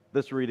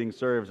This reading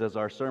serves as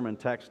our sermon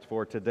text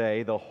for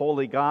today, the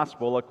Holy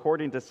Gospel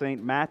according to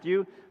St.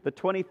 Matthew, the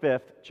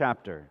 25th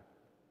chapter.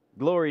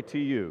 Glory to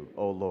you,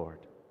 O Lord.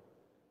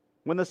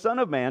 When the Son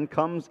of Man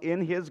comes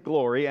in his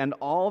glory and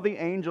all the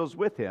angels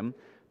with him,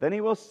 then he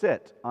will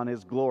sit on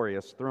his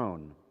glorious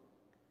throne.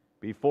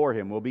 Before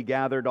him will be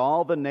gathered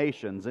all the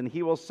nations, and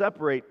he will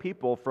separate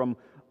people from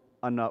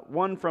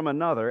one from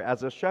another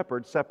as a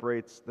shepherd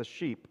separates the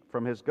sheep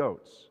from his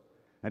goats.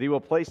 And he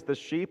will place the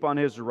sheep on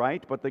his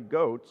right, but the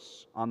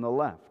goats on the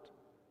left.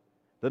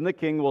 Then the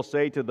king will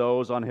say to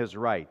those on his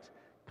right,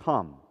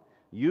 "Come,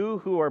 you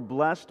who are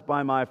blessed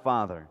by my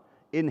Father,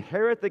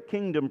 inherit the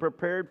kingdom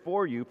prepared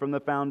for you from the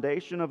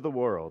foundation of the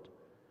world.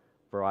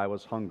 For I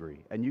was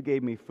hungry, and you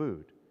gave me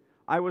food.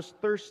 I was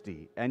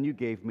thirsty, and you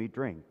gave me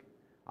drink.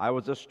 I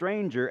was a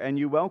stranger, and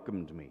you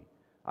welcomed me.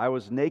 I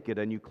was naked,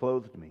 and you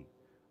clothed me.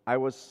 I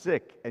was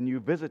sick, and you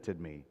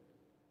visited me.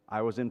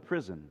 I was in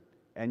prison,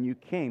 and you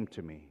came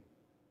to me."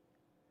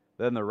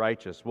 Then the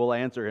righteous will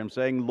answer him,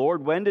 saying,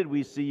 "Lord, when did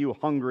we see you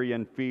hungry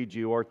and feed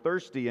you, or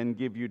thirsty and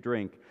give you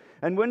drink?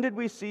 And when did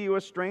we see you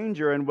a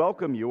stranger and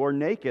welcome you, or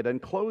naked and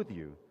clothe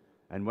you?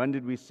 And when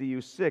did we see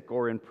you sick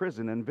or in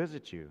prison and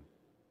visit you?"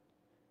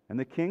 And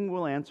the king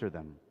will answer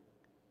them,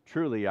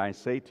 "Truly I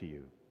say to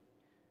you,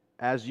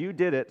 as you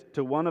did it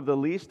to one of the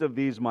least of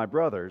these my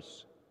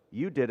brothers,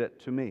 you did it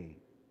to me."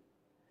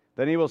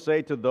 Then he will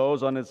say to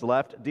those on his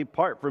left,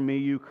 "Depart from me,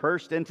 you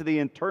cursed, into the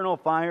eternal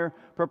fire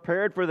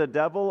prepared for the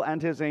devil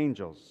and his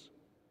angels.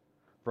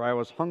 For I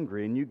was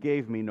hungry, and you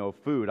gave me no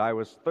food. I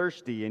was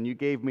thirsty, and you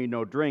gave me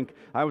no drink.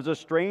 I was a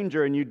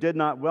stranger, and you did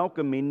not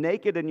welcome me.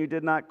 Naked, and you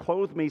did not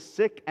clothe me.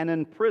 Sick and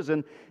in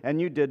prison,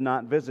 and you did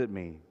not visit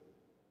me."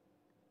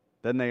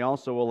 Then they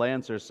also will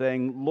answer,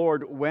 saying,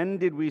 "Lord, when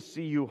did we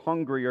see you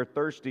hungry or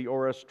thirsty,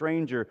 or a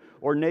stranger,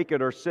 or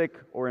naked, or sick,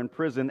 or in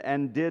prison,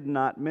 and did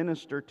not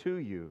minister to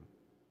you?"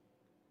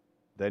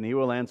 Then he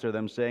will answer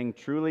them, saying,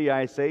 "Truly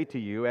I say to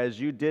you, as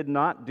you did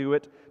not do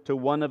it to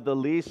one of the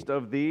least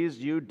of these,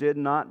 you did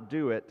not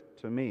do it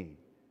to me."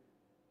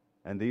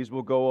 And these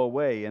will go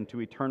away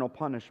into eternal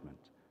punishment,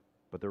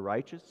 but the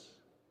righteous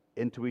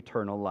into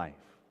eternal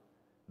life.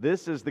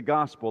 This is the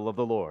gospel of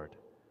the Lord.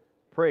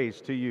 Praise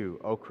to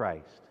you, O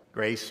Christ.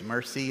 Grace,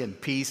 mercy,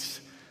 and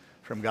peace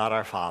from God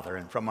our Father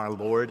and from our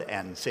Lord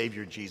and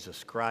Savior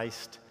Jesus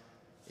Christ.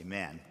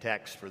 Amen.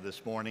 Text for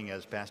this morning,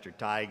 as Pastor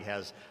Teig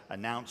has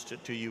announced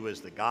it to you, is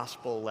the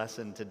gospel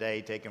lesson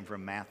today, taken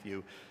from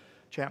Matthew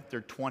chapter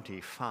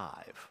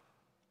 25.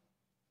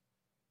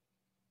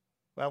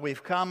 Well,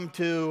 we've come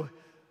to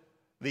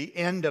the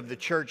end of the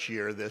church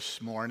year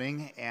this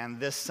morning, and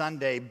this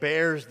Sunday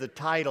bears the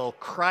title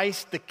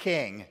Christ the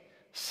King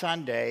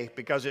Sunday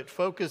because it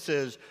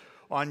focuses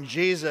on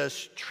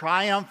Jesus'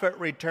 triumphant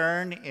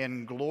return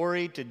in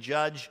glory to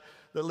judge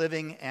the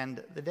living and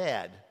the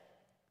dead.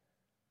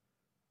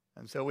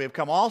 And so we have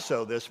come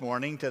also this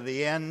morning to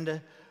the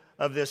end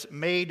of this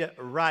Made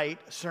Right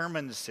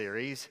sermon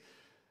series.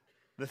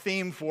 The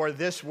theme for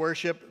this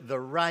worship, the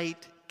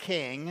right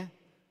King.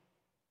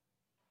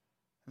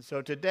 And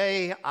so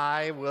today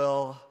I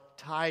will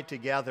tie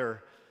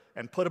together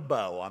and put a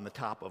bow on the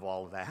top of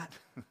all of that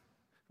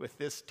with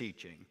this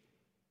teaching.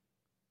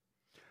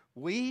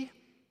 We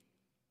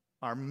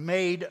are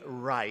made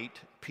right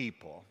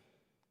people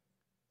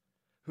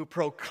who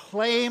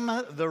proclaim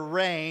the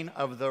reign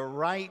of the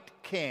right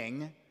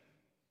King,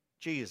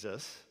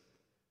 Jesus,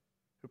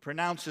 who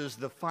pronounces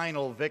the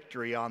final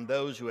victory on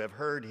those who have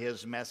heard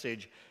his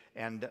message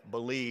and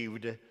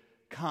believed.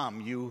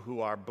 "Come, you who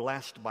are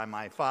blessed by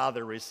my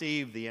Father,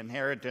 receive the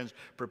inheritance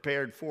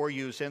prepared for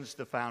you since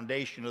the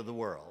foundation of the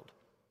world."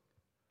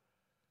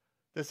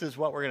 This is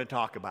what we're going to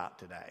talk about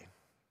today.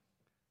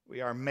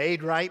 We are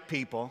made right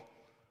people,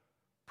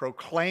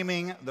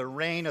 proclaiming the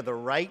reign of the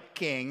right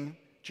King,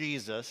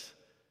 Jesus,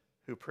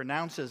 who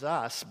pronounces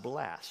us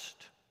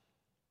blessed.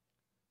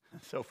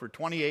 So for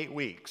 28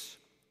 weeks,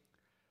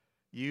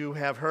 you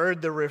have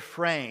heard the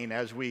refrain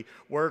as we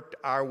worked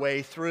our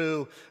way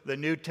through the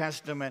New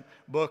Testament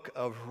book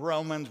of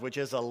Romans, which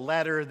is a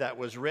letter that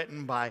was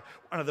written by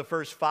one of the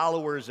first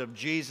followers of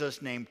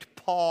Jesus named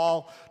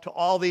Paul to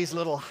all these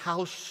little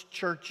house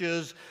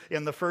churches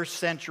in the first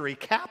century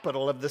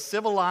capital of the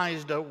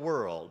civilized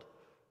world.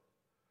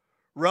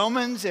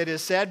 Romans, it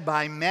is said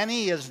by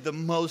many, is the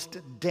most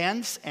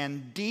dense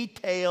and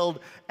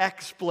detailed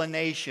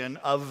explanation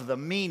of the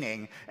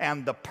meaning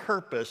and the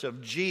purpose of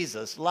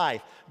Jesus'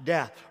 life,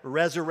 death,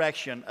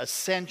 resurrection,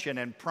 ascension,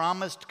 and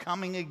promised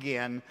coming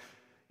again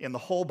in the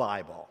whole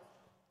Bible.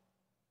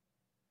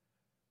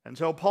 And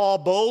so Paul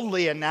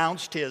boldly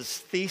announced his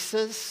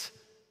thesis,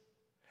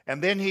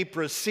 and then he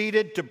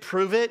proceeded to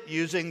prove it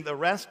using the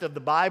rest of the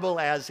Bible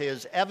as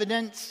his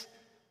evidence.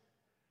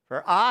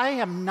 "For I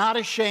am not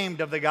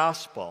ashamed of the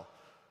gospel,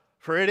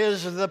 for it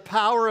is the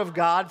power of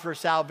God for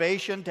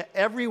salvation to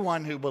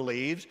everyone who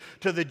believes,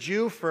 to the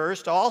Jew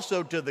first,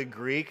 also to the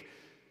Greek.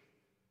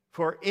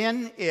 For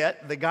in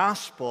it, the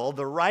gospel,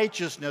 the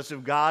righteousness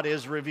of God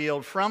is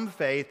revealed from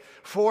faith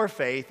for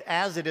faith,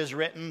 as it is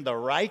written, the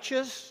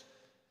righteous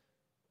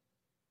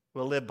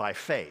will live by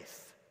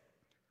faith."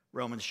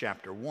 Romans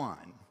chapter 1.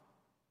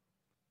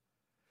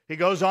 He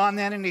goes on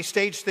then and he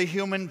states the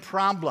human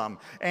problem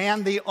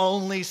and the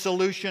only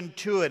solution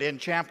to it in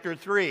chapter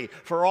 3.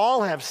 For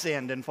all have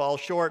sinned and fall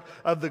short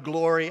of the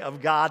glory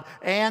of God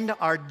and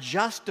are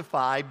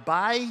justified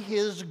by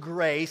his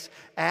grace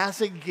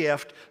as a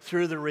gift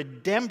through the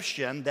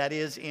redemption that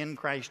is in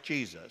Christ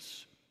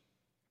Jesus.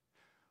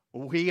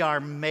 We are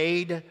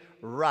made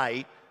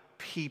right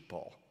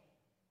people.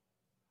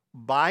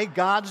 By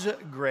God's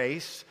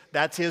grace,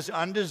 that's his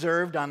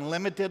undeserved,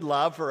 unlimited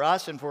love for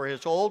us and for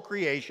his whole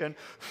creation,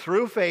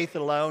 through faith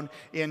alone,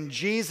 in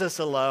Jesus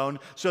alone,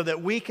 so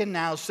that we can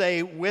now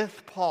say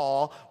with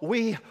Paul,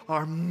 we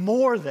are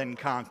more than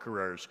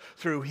conquerors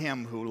through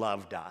him who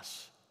loved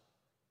us.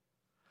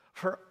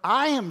 For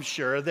I am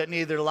sure that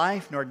neither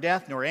life, nor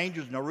death, nor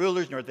angels, nor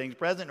rulers, nor things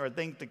present, nor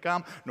things to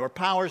come, nor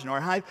powers, nor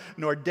height,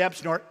 nor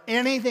depths, nor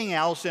anything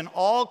else in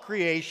all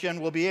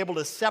creation will be able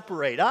to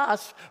separate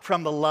us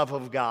from the love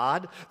of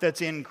God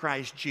that's in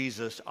Christ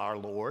Jesus our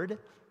Lord.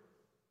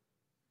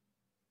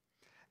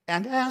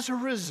 And as a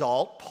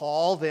result,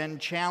 Paul then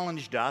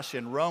challenged us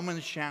in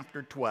Romans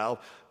chapter 12,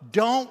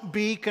 don't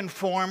be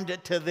conformed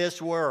to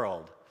this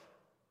world.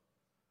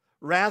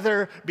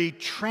 Rather, be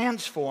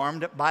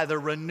transformed by the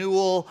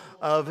renewal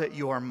of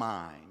your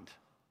mind.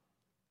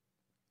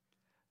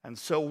 And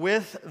so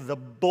with the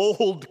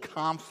bold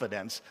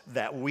confidence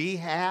that we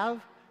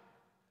have,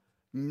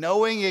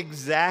 knowing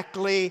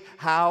exactly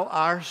how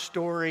our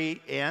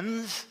story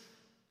ends,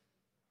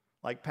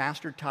 like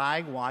Pastor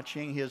Tig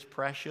watching his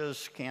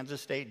precious Kansas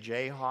State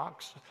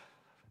Jayhawks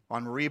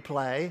on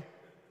replay,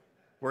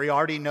 where he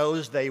already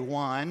knows they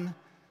won,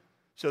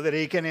 so that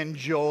he can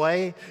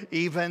enjoy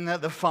even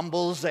the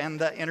fumbles and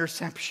the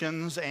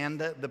interceptions and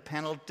the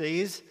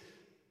penalties.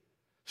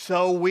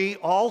 So we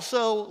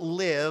also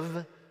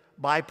live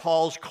by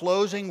Paul's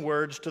closing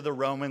words to the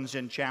Romans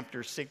in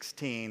chapter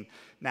 16.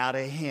 Now to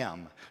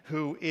him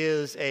who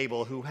is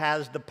able, who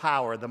has the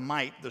power, the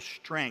might, the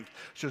strength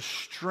to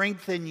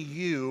strengthen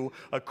you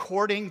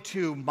according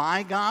to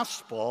my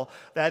gospel,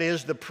 that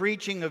is the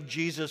preaching of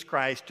Jesus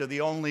Christ, to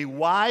the only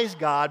wise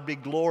God be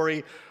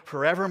glory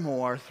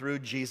forevermore through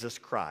Jesus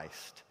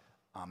Christ.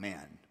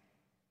 Amen.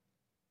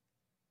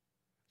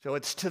 So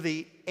it's to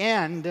the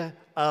end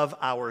of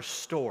our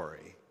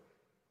story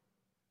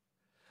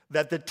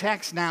that the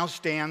text now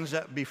stands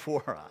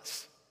before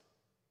us,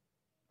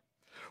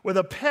 with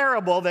a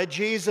parable that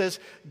Jesus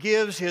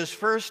gives his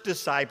first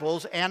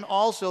disciples, and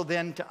also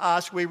then to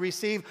us, we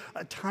receive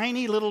a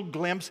tiny little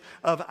glimpse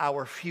of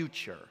our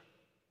future.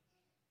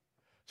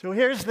 So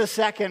here's the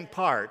second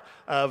part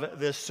of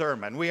this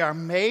sermon. We are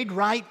made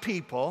right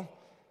people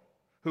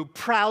who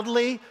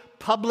proudly,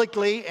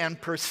 publicly, and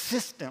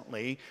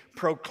persistently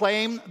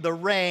proclaim the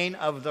reign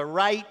of the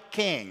right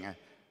King.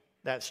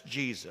 That's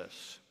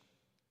Jesus.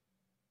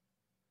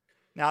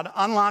 Now, to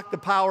unlock the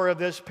power of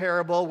this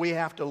parable, we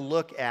have to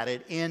look at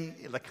it in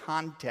the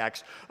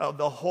context of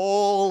the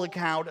whole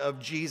account of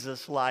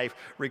Jesus' life,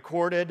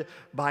 recorded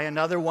by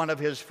another one of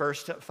his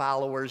first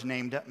followers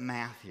named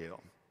Matthew.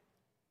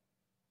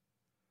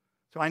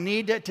 So I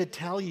need to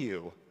tell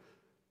you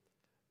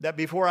that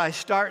before I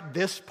start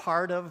this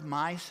part of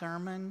my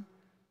sermon,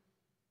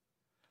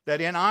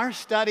 that in our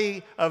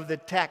study of the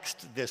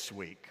text this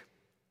week,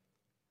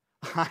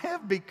 I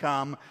have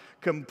become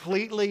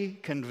completely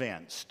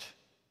convinced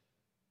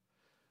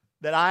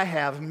that I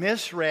have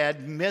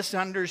misread,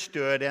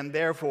 misunderstood, and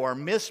therefore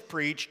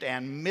mispreached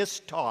and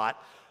mistaught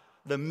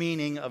the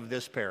meaning of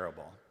this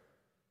parable.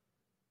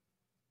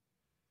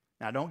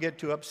 Now, don't get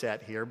too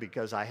upset here,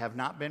 because I have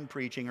not been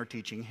preaching or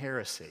teaching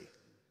heresy.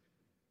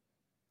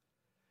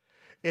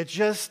 It's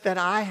just that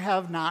I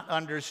have not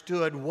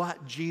understood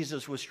what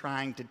Jesus was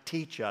trying to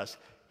teach us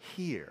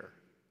here.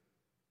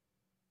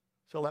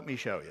 So let me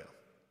show you.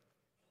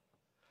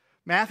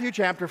 Matthew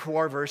chapter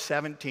 4, verse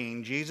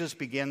 17, Jesus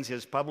begins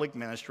his public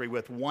ministry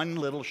with one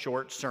little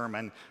short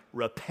sermon: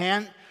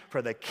 repent,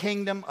 for the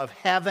kingdom of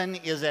heaven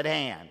is at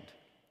hand.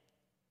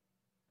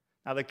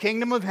 Now, the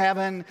kingdom of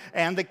heaven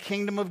and the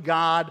kingdom of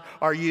God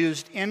are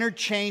used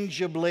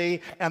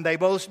interchangeably, and they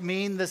both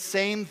mean the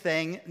same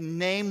thing,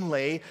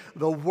 namely,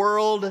 the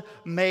world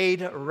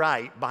made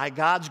right by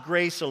God's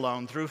grace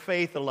alone, through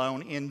faith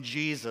alone, in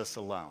Jesus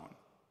alone.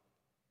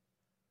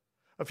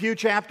 A few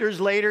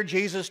chapters later,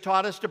 Jesus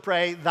taught us to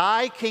pray,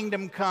 "Thy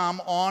kingdom come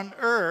on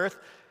earth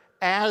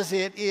as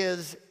it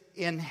is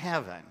in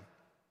heaven."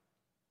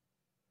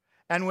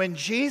 And when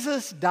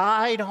Jesus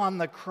died on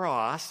the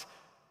cross,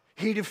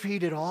 he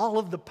defeated all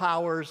of the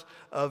powers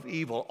of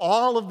evil,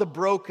 all of the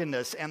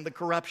brokenness and the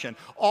corruption,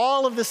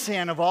 all of the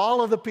sin of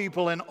all of the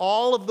people in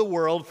all of the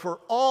world for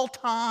all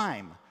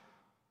time.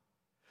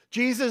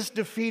 Jesus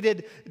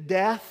defeated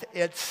death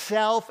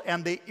itself,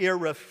 and the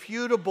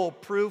irrefutable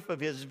proof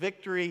of his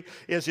victory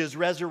is his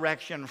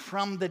resurrection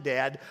from the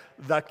dead.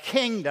 The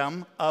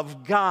kingdom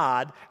of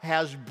God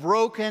has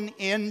broken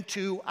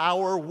into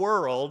our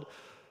world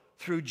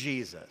through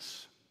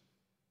Jesus.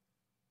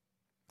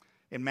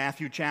 In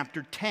Matthew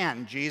chapter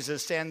 10,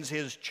 Jesus sends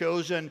his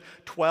chosen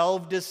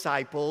 12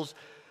 disciples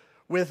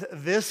with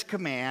this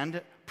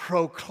command: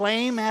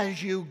 proclaim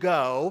as you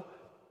go,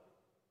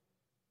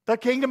 the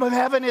kingdom of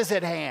heaven is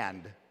at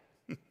hand.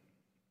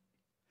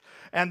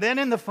 And then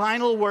in the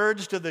final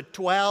words to the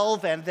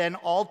 12 and then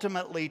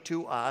ultimately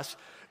to us,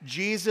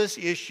 Jesus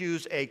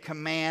issues a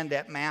command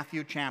at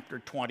Matthew chapter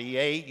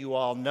 28. You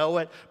all know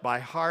it by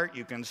heart.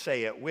 You can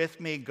say it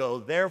with me. Go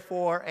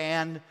therefore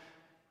and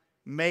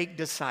make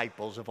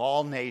disciples of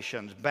all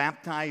nations,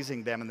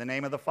 baptizing them in the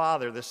name of the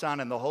Father, the Son,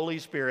 and the Holy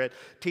Spirit,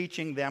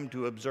 teaching them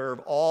to observe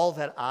all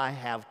that I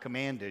have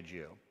commanded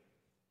you.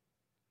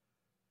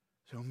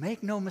 So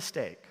make no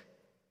mistake.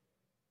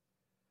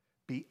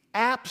 Be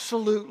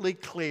absolutely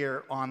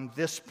clear on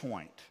this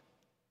point,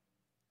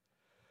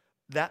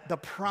 that the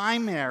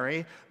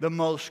primary, the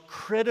most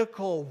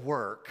critical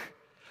work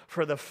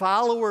for the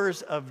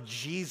followers of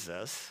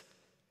Jesus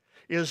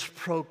is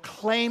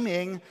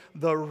proclaiming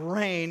the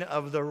reign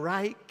of the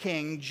right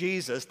King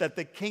Jesus, that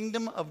the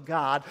kingdom of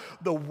God,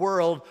 the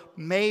world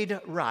made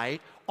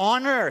right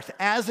on earth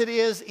as it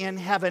is in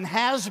heaven,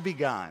 has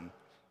begun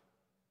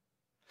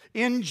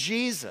in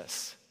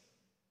Jesus.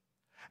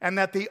 And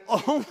that the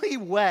only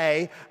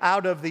way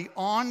out of the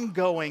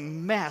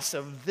ongoing mess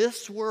of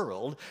this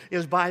world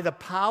is by the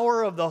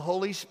power of the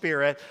Holy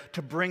Spirit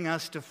to bring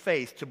us to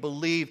faith, to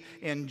believe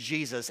in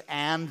Jesus.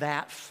 And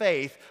that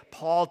faith,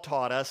 Paul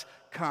taught us,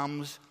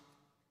 comes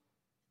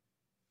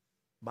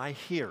by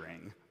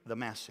hearing the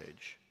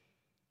message.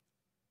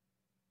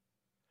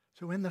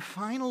 So in the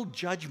final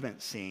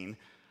judgment scene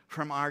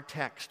from our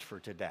text for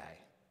today,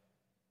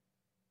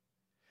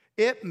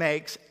 it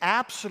makes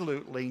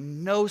absolutely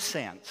no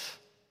sense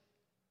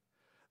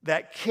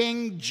that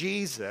King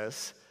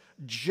Jesus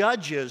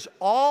judges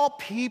all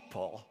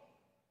people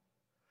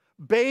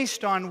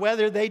based on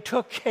whether they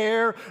took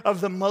care of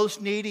the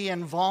most needy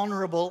and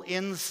vulnerable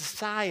in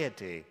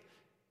society,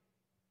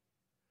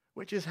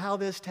 which is how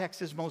this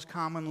text is most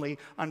commonly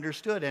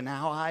understood and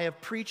how I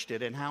have preached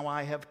it and how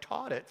I have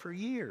taught it for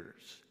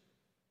years.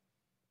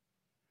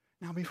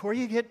 Now, before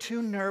you get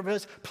too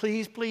nervous,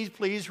 please, please,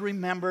 please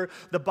remember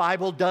the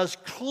Bible does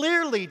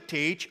clearly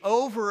teach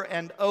over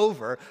and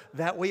over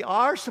that we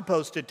are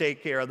supposed to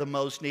take care of the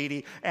most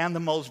needy and the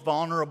most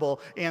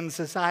vulnerable in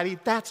society.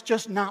 That's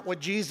just not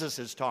what Jesus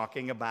is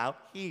talking about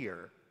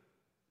here.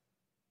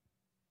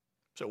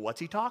 So what's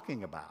he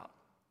talking about?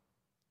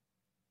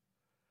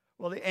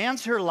 Well, the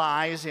answer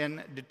lies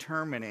in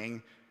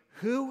determining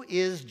who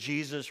is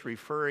Jesus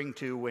referring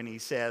to when he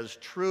says,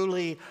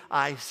 "Truly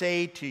I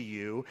say to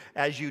you,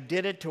 as you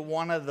did it to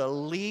one of the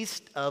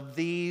least of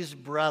these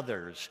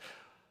brothers,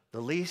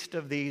 the least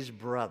of these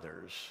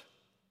brothers,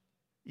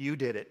 you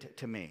did it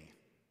to me."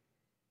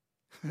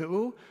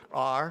 Who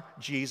are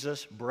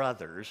Jesus'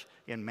 brothers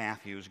in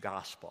Matthew's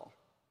gospel?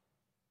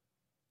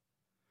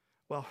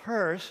 Well,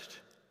 first,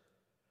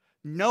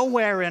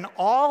 nowhere in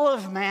all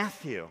of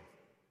Matthew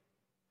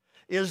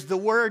is the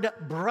word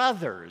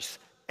brothers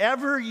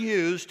ever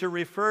used to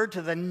refer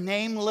to the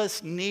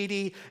nameless,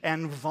 needy,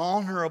 and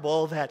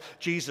vulnerable that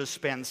Jesus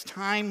spends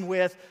time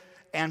with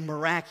and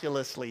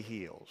miraculously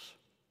heals.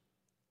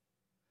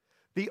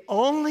 The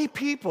only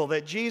people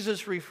that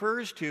Jesus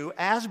refers to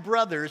as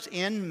brothers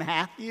in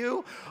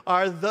Matthew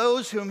are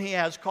those whom he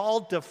has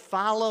called to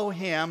follow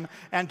him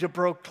and to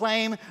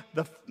proclaim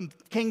the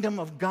kingdom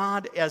of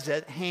God as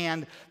at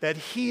hand, that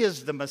he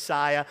is the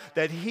Messiah,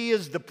 that he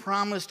is the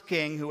promised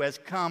king who has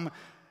come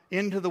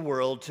into the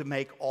world to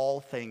make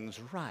all things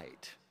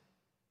right.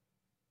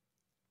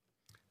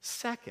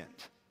 Second,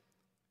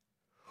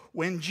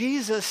 when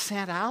Jesus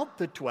sent out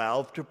the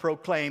 12 to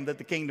proclaim that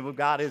the kingdom of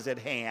God is at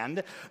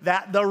hand,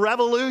 that the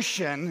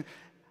revolution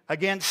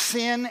against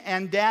sin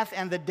and death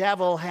and the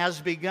devil has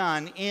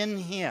begun in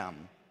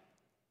him,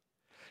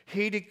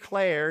 he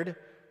declared,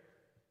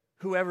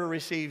 "Whoever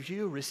receives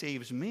you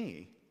receives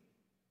me.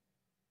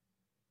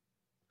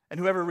 And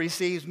whoever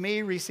receives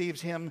me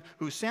receives him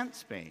who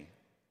sent me.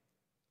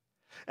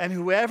 And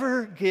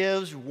whoever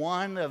gives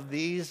one of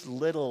these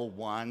little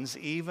ones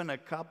even a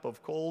cup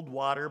of cold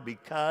water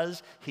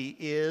because he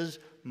is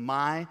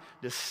my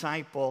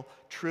disciple,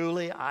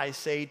 truly I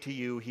say to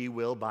you, he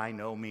will by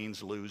no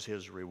means lose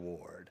his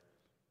reward."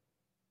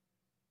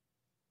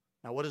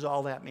 Now, what does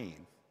all that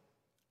mean?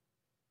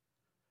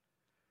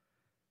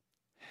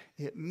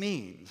 It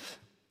means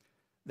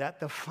that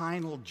the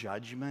final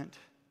judgment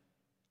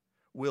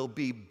will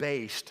be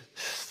based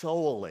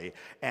solely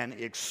and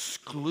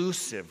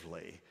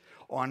exclusively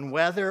on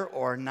whether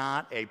or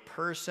not a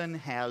person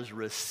has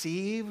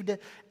received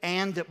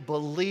and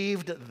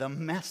believed the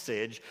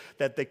message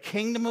that the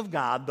kingdom of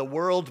God, the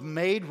world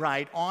made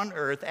right on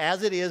earth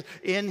as it is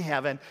in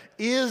heaven,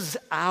 is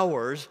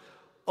ours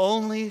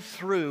only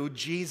through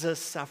Jesus'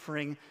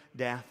 suffering,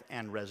 death,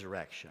 and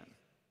resurrection.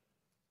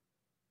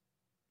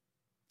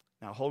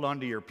 Now hold on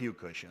to your pew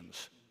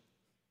cushions.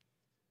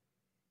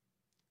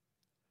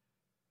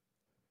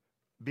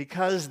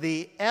 Because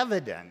the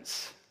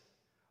evidence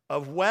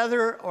of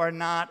whether or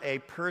not a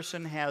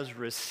person has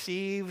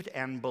received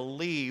and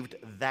believed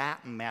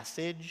that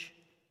message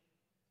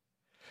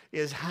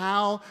is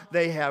how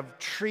they have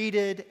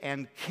treated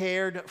and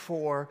cared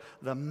for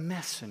the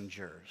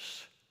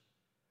messengers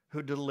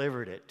who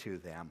delivered it to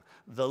them.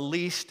 The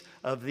least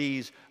of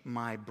these,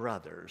 my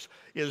brothers,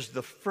 is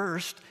the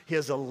first,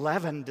 his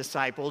 11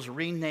 disciples,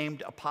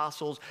 renamed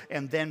apostles,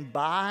 and then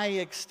by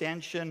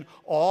extension,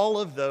 all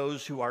of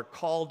those who are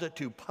called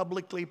to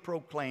publicly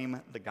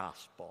proclaim the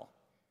gospel.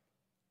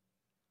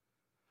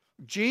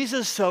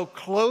 Jesus so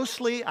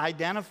closely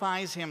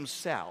identifies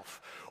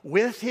himself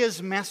with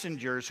his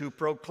messengers who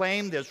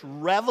proclaim this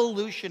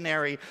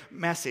revolutionary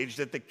message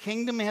that the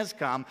kingdom has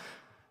come,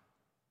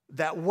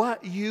 that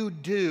what you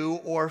do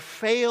or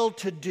fail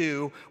to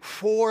do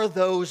for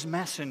those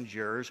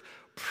messengers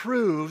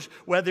proves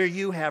whether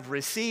you have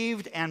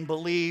received and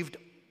believed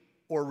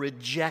or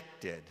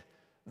rejected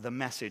the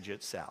message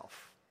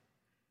itself.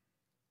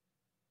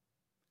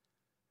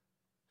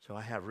 So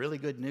I have really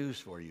good news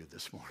for you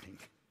this morning.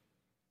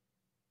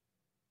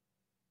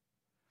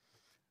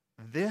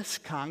 This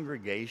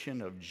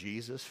congregation of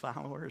Jesus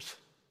followers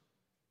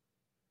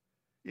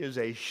is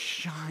a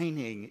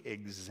shining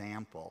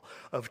example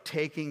of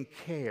taking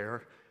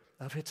care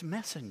of its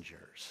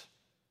messengers.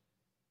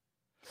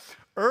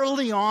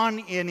 Early on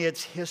in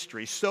its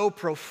history, so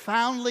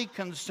profoundly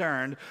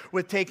concerned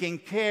with taking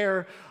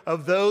care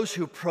of those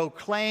who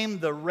proclaim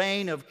the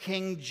reign of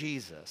King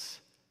Jesus,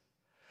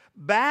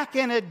 back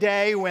in a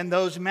day when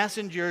those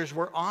messengers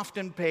were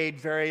often paid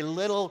very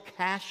little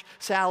cash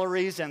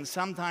salaries and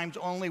sometimes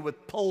only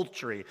with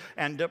poultry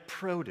and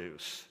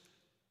produce,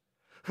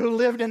 who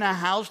lived in a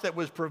house that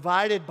was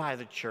provided by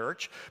the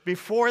church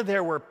before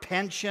there were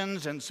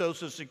pensions and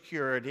Social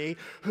Security,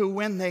 who,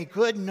 when they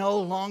could no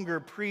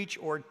longer preach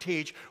or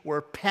teach,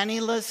 were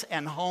penniless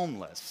and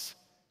homeless.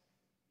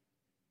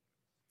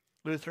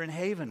 Lutheran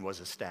Haven was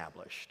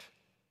established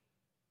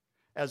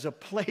as a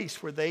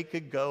place where they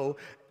could go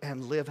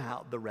and live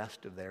out the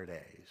rest of their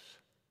days.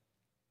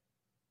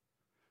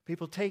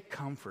 People, take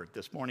comfort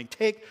this morning.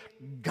 Take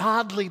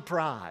godly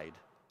pride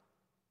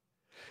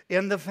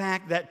in the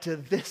fact that to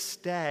this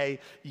day,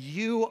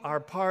 you are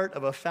part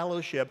of a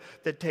fellowship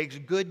that takes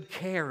good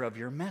care of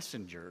your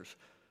messengers,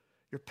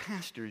 your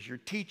pastors, your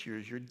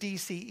teachers, your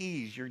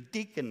DCEs, your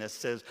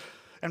deaconesses,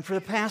 and for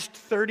the past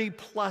 30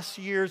 plus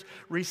years,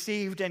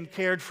 received and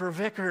cared for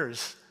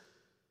vicars,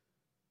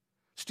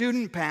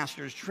 student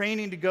pastors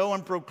training to go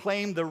and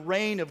proclaim the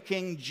reign of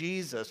King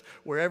Jesus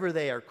wherever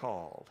they are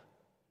called.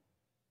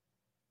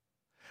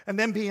 And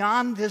then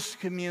beyond this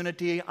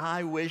community,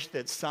 I wish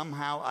that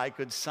somehow I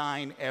could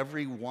sign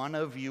every one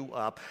of you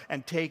up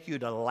and take you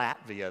to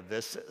Latvia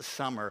this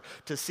summer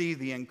to see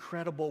the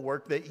incredible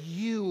work that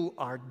you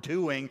are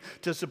doing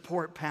to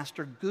support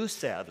Pastor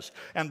Gusev's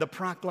and the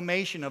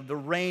proclamation of the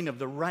reign of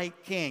the right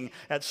king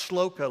at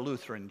Sloka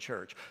Lutheran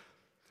Church.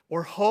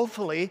 Or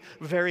hopefully,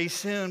 very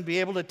soon, be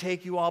able to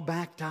take you all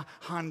back to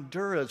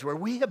Honduras, where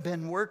we have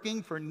been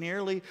working for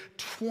nearly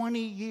 20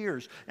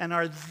 years and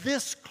are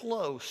this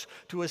close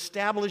to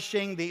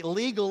establishing the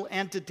legal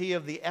entity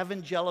of the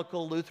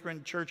Evangelical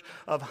Lutheran Church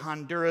of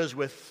Honduras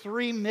with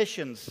 3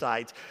 mission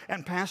sites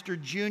and Pastor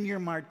Junior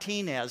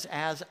Martinez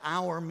as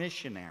our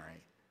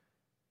missionary.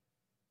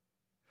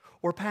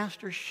 Or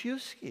Pastor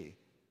Shusky,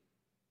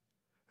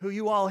 who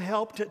you all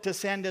helped to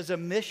send as a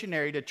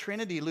missionary to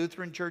Trinity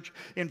Lutheran Church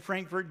in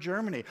Frankfurt,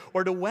 Germany,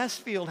 or to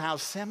Westfield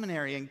House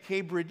Seminary in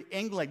Cambridge,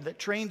 England, that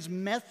trains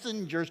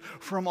messengers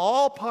from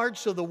all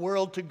parts of the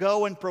world to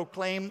go and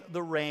proclaim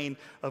the reign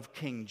of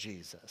King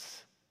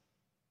Jesus.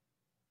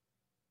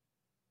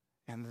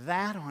 And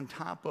that on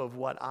top of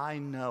what I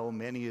know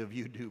many of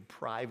you do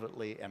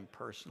privately and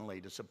personally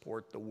to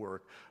support the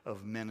work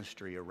of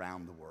ministry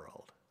around the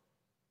world.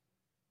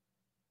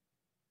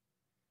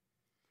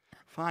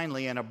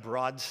 Finally, in a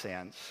broad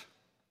sense,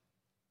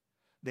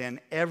 then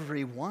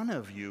every one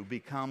of you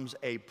becomes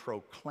a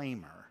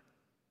proclaimer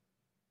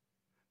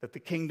that the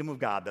kingdom of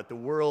God, that the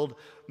world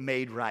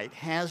made right,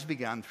 has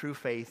begun through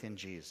faith in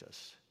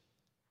Jesus.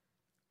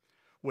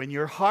 When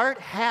your heart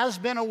has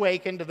been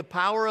awakened to the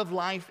power of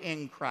life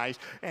in Christ,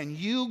 and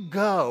you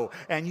go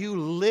and you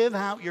live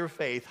out your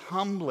faith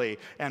humbly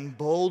and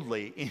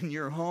boldly in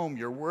your home,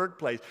 your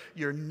workplace,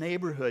 your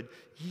neighborhood,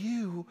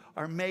 you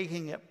are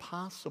making it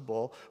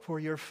possible for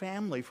your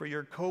family, for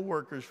your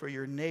coworkers, for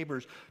your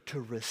neighbors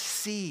to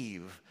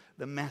receive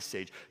the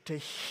message, to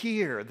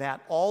hear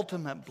that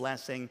ultimate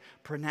blessing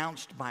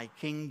pronounced by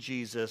King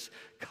Jesus.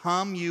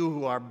 Come, you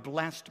who are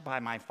blessed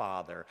by my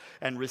Father,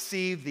 and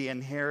receive the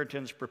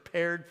inheritance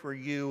prepared for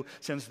you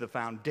since the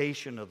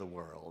foundation of the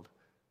world.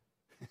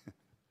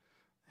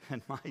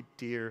 And my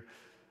dear,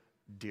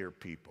 dear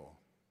people,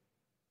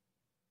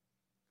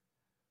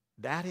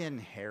 that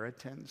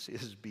inheritance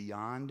is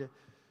beyond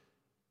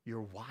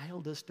your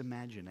wildest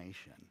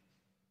imagination.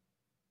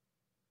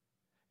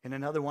 In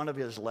another one of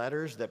his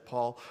letters that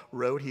Paul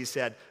wrote, he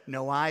said,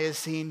 "No eye has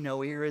seen,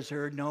 no ear has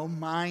heard, no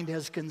mind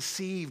has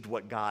conceived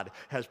what God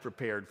has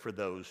prepared for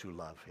those who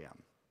love him."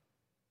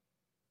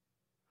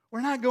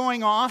 We're not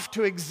going off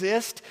to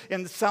exist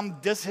in some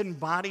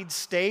disembodied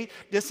state,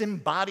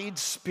 disembodied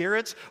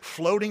spirits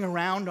floating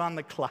around on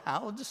the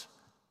clouds.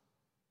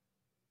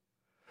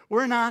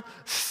 We're not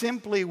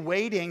simply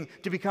waiting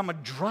to become a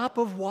drop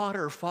of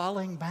water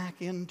falling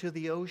back into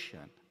the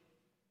ocean.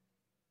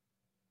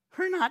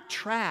 We're not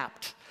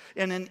trapped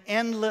in an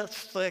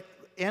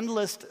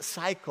endless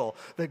cycle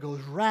that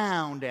goes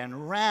round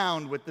and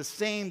round with the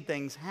same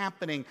things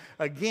happening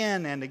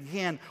again and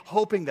again,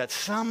 hoping that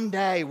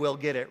someday we'll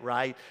get it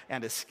right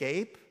and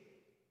escape.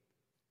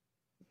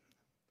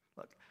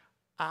 Look,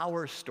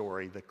 our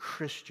story, the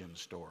Christian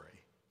story,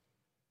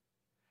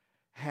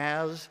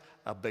 has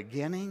a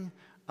beginning,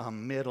 a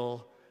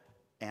middle,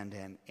 and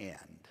an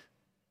end.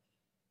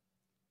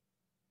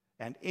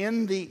 And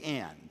in the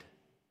end,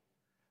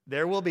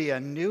 there will be a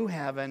new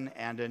heaven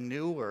and a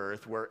new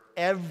earth where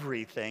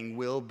everything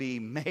will be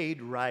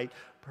made right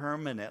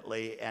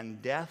permanently,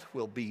 and death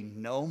will be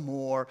no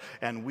more,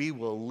 and we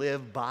will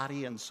live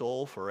body and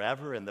soul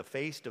forever in the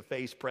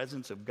face-to-face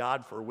presence of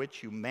God for which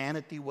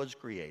humanity was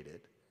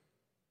created.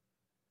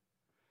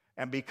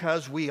 And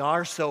because we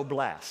are so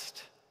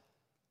blessed,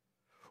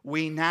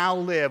 we now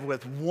live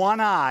with one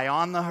eye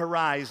on the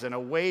horizon,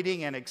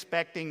 awaiting and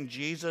expecting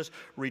Jesus'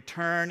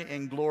 return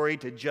in glory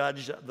to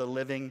judge the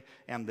living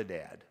and the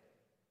dead.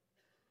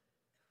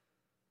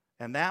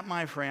 And that,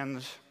 my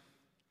friends,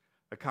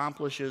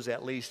 accomplishes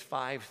at least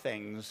 5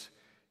 things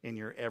in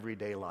your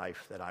everyday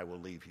life that I will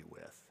leave you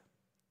with.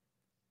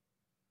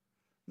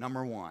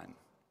 Number 1,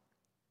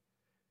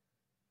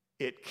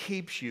 it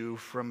keeps you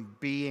from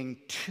being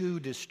too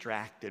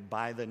distracted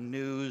by the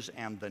news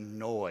and the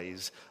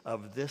noise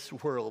of this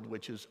world,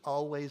 which is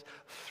always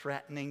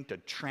threatening to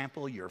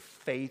trample your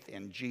faith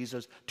in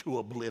Jesus to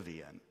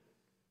oblivion.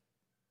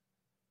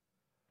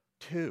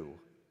 2,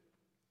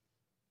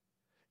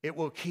 it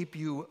will keep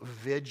you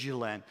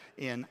vigilant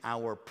in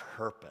our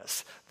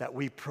purpose, that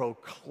we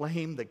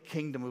proclaim the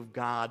kingdom of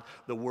God,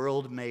 the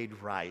world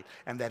made right,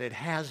 and that it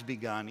has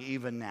begun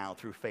even now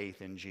through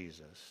faith in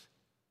Jesus.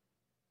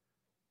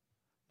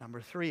 Number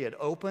 3, it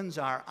opens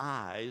our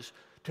eyes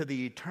to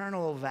the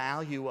eternal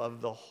value of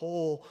the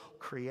whole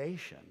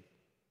creation.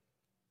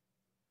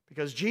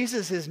 Because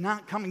Jesus is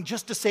not coming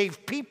just to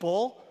save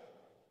people,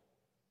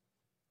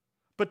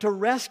 but to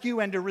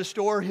rescue and to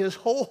restore his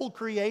whole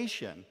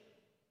creation.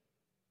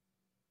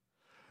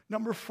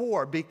 Number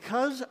 4,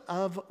 because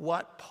of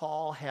what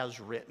Paul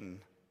has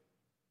written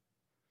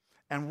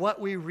and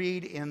what we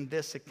read in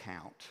this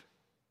account,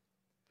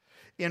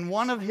 in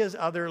one of his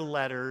other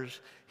letters,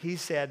 he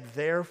said,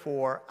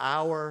 "Therefore,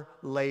 our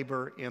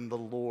labor in the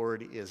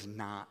Lord is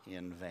not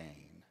in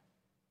vain."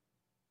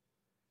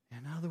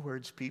 In other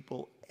words,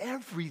 people,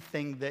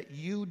 everything that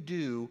you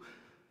do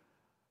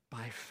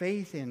by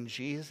faith in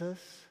Jesus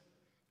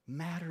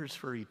matters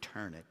for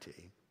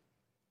eternity.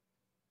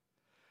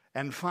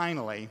 And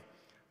finally,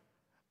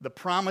 the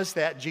promise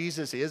that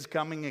Jesus is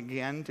coming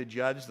again to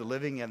judge the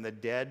living and the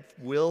dead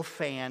will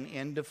fan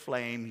into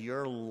flame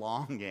your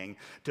longing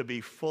to be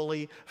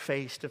fully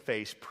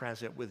face-to-face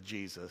present with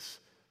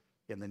Jesus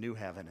in the new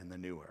heaven and the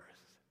new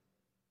earth.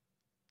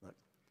 Look,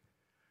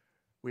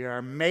 we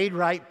are made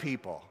right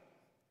people,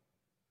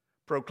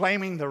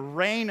 proclaiming the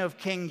reign of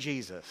King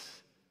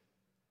Jesus,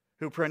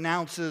 who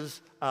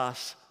pronounces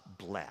us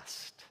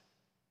blessed.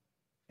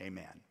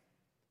 Amen.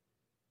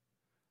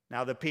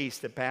 Now the peace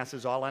that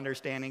passes all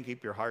understanding,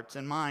 keep your hearts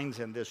and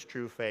minds in this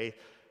true faith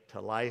to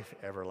life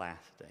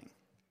everlasting.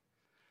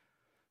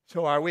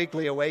 So our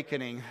weekly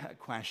awakening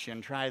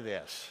question, try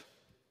this.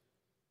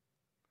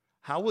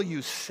 How will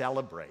you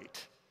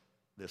celebrate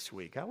this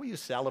week? How will you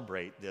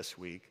celebrate this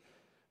week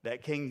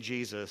that King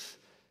Jesus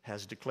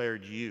has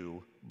declared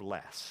you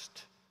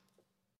blessed?